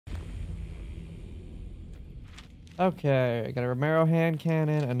Okay, I got a Romero hand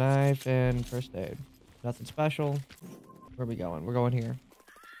cannon, a knife, and first aid. Nothing special. Where are we going? We're going here.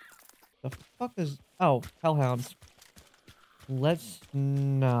 The fuck is... Oh, hellhounds. Let's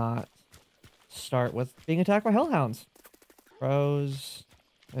not start with being attacked by hellhounds. Crows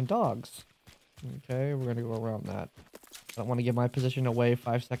and dogs. Okay, we're gonna go around that. I don't want to give my position away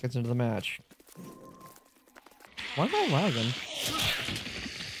 5 seconds into the match. Why am I lagging?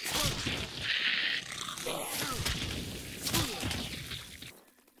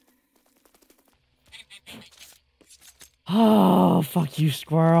 Oh, fuck you,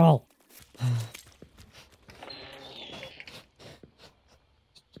 squirrel.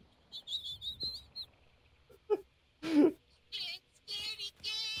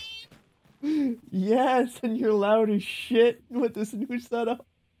 Yes, and you're loud as shit with this new setup.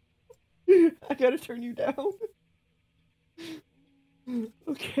 I gotta turn you down.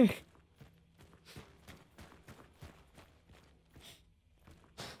 Okay.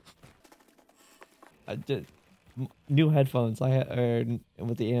 I did new headphones. I had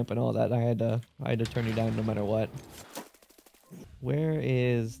with the amp and all that. I had to turn you down no matter what. Where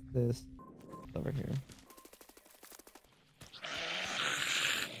is this? It's over here.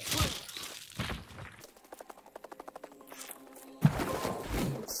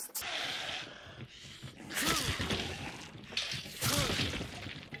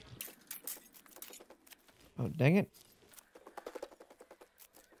 Oh, dang it.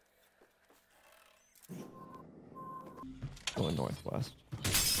 Going northwest.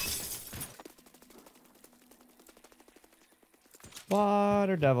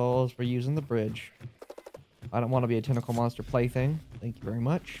 Water devils, we're using the bridge. I don't want to be a tentacle monster plaything. Thank you very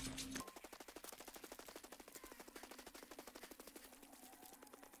much.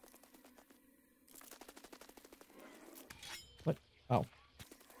 What? Oh.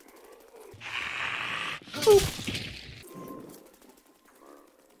 Boop.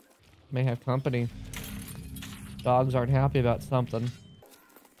 May have company. Dogs aren't happy about something.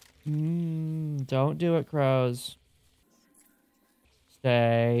 Don't do it, crows.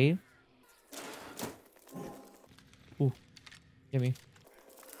 Stay. Ooh. Gimme.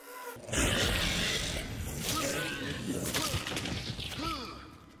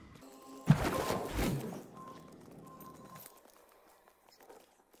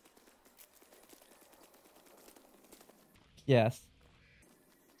 Yes.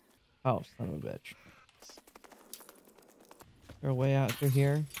 Oh, son of a bitch. Is there a way out through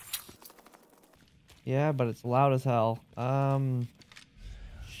here? Yeah, but it's loud as hell.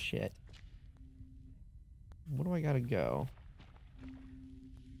 Shit. Where do I gotta go?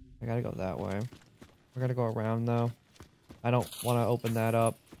 I gotta go that way. We're gonna go around, though. I don't want to open that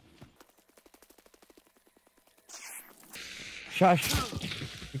up. Shush!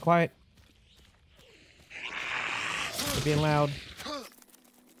 Be quiet. You're being loud.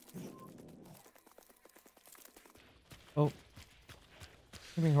 Oh.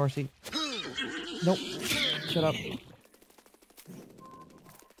 Come here, horsey. Nope. Shut up.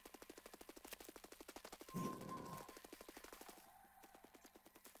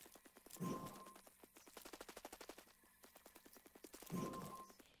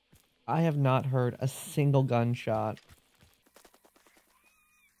 I have not heard a single gunshot.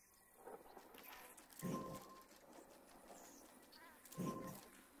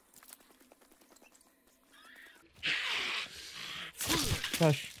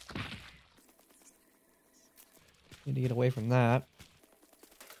 Shush. Need to get away from that.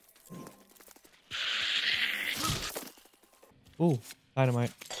 Ooh,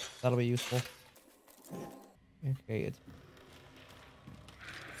 dynamite. That'll be useful. Okay, it's...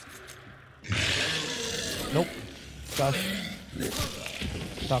 Nope. Shush.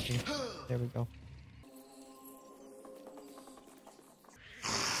 Talking. There we go.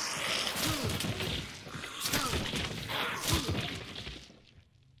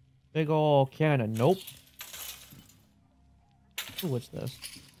 Big ol' cannon. Nope. Ooh, what's this?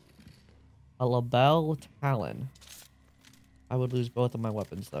 A Labelle Talon. I would lose both of my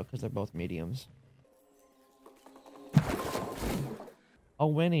weapons, though, because they're both mediums. Oh,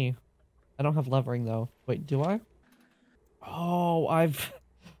 Winnie. I don't have levering, though. Wait, do I? Oh, I've...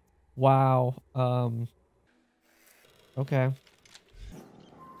 Wow. Okay.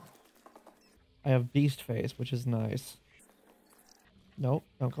 I have Beast Face, which is nice. Nope,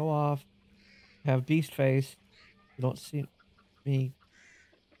 don't go off. I have Beast Face. You don't see me.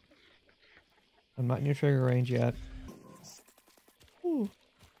 I'm not in your trigger range yet. Ooh.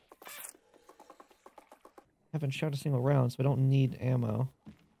 Haven't shot a single round, so I don't need ammo.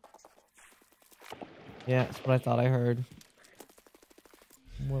 Yeah, that's what I thought I heard.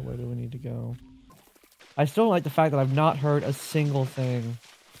 Where do we need to go? I still don't like the fact that I've not heard a single thing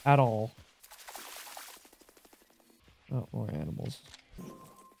at all. Oh, more animals.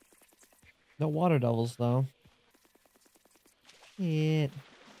 No water devils, though. Shit.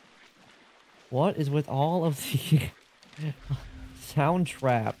 What is with all of the sound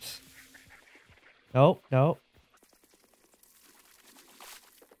traps? Nope, nope.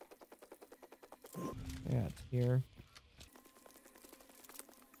 Yeah, it's here.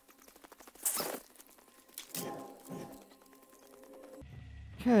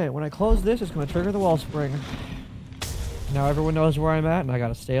 Okay, when I close this, it's going to trigger the wellspring. Now everyone knows where I'm at, and I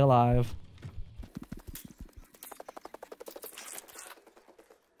gotta stay alive.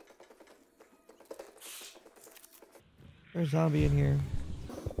 There's a zombie in here.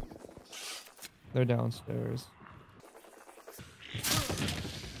 They're downstairs.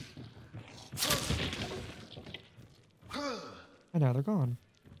 And now they're gone.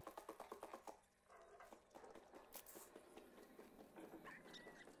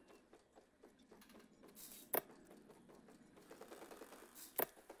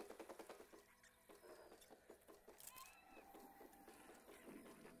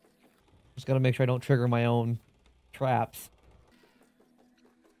 Just gotta make sure I don't trigger my own traps.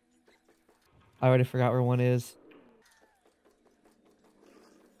 I already forgot where one is.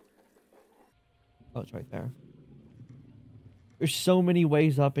 Oh, it's right there. There's so many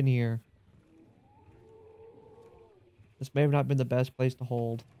ways up in here. This may have not been the best place to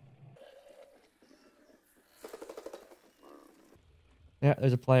hold. Yeah,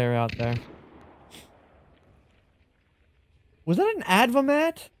 there's a player out there. Was that an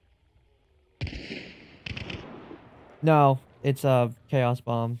Advomat? No, it's a Chaos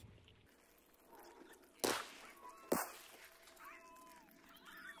Bomb.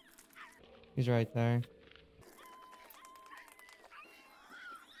 He's right there.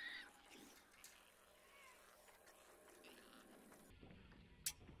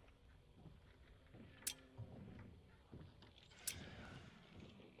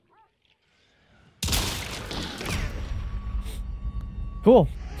 Cool.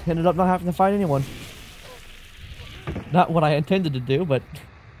 Ended up not having to fight anyone. Not what I intended to do, but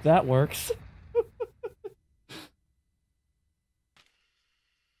that works.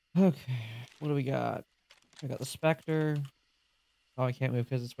 Okay, what do we got? I got the Spectre. Oh, I can't move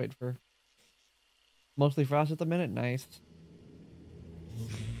because it's waiting for... Mostly frost at the minute? Nice.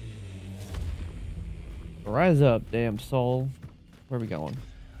 Rise up, damn soul. Where are we going?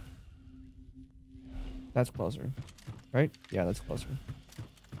 That's closer. Right? Yeah, that's closer.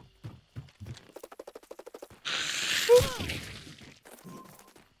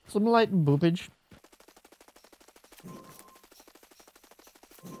 Some light boopage.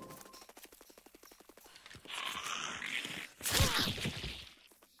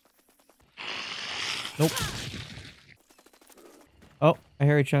 Nope. Oh, I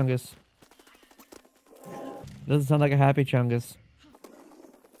hear a Chungus. Doesn't sound like a happy Chungus.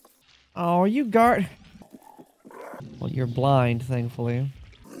 Oh, you guard. Well, you're blind, thankfully.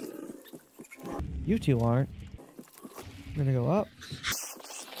 You two aren't. I'm gonna go up.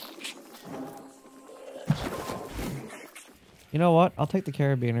 You know what? I'll take the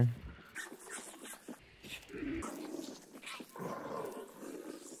carabiner.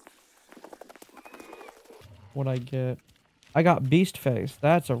 What'd I get? I got Beast Face.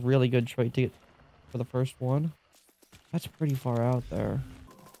 That's a really good trait to get for the first one. That's pretty far out there.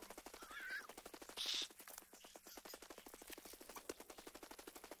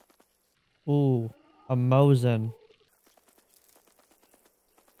 Ooh, a Mosin.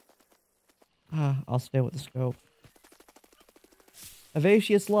 Ah, I'll stay with the scope.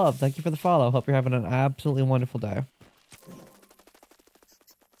 Evacious Love, thank you for the follow. Hope you're having an absolutely wonderful day.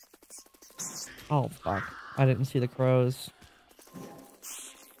 Oh, fuck. I didn't see the crows.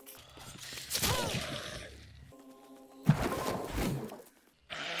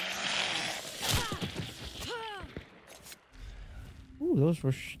 Ooh, those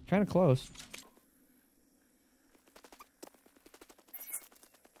were kind of close.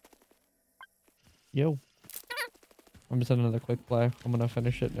 Yo. I'm just in another quick play. I'm gonna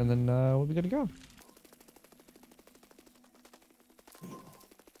finish it and then we'll be good to go.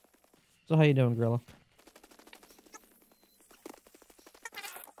 So how you doing, Gorilla?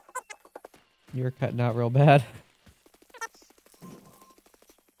 You're cutting out real bad.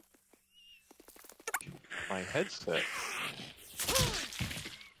 My headset.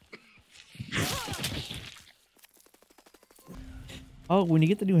 Oh, when you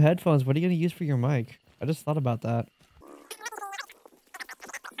get the new headphones, what are you gonna use for your mic? I just thought about that.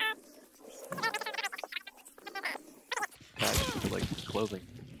 That should be like clothing.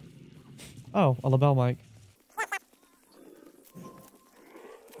 Oh, a lapel mic.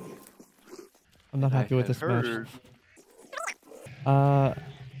 I'm not I happy with had this match. heard- Uh,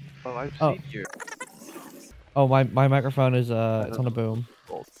 Oh, I've Oh. seen you. oh, my microphone is, it's on a boom.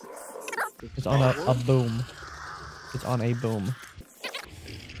 It's on a boom. It's on a boom.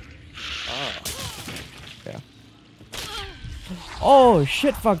 Ah. Yeah. Oh,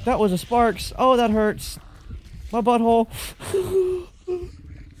 shit, fuck, that was a Sparks. Oh, that hurts. My butthole.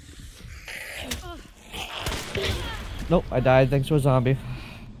 Nope, I died thanks to a zombie.